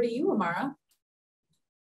on over to you, Amara.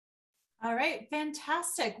 All right,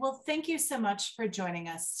 fantastic. Well, thank you so much for joining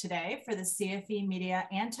us today for the CFE Media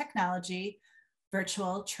and Technology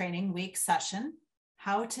Virtual Training Week session,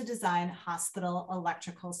 How to Design Hospital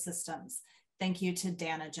Electrical Systems. Thank you to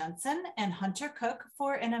Dana Jensen and Hunter Cook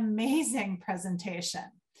for an amazing presentation.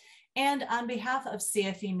 And on behalf of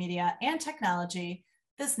CFE Media and Technology,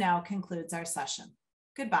 this now concludes our session.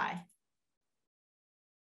 Goodbye.